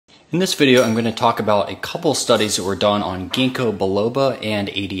In this video, I'm going to talk about a couple studies that were done on Ginkgo Biloba and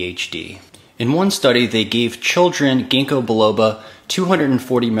ADHD. In one study, they gave children Ginkgo Biloba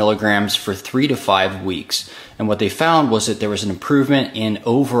 240 milligrams for 3 to 5 weeks. And what they found was that there was an improvement in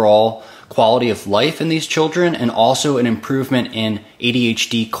overall quality of life in these children and also an improvement in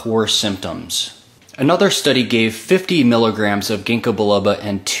ADHD core symptoms. Another study gave 50 milligrams of Ginkgo Biloba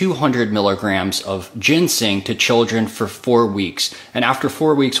and 200 milligrams of ginseng to children for 4 weeks. And after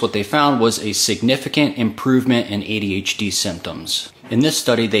 4 weeks, what they found was a significant improvement in ADHD symptoms. In this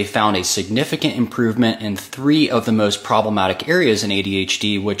study, they found a significant improvement in 3 of the most problematic areas in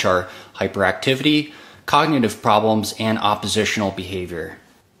ADHD, which are hyperactivity, cognitive problems, and oppositional behavior.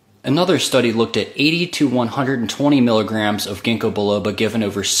 Another study looked at 80 to 120 milligrams of Ginkgo Biloba given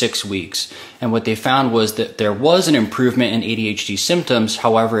over 6 weeks. And what they found was that there was an improvement in ADHD symptoms,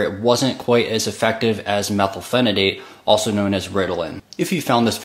 however, it wasn't quite as effective as methylphenidate, also known as Ritalin. If you found this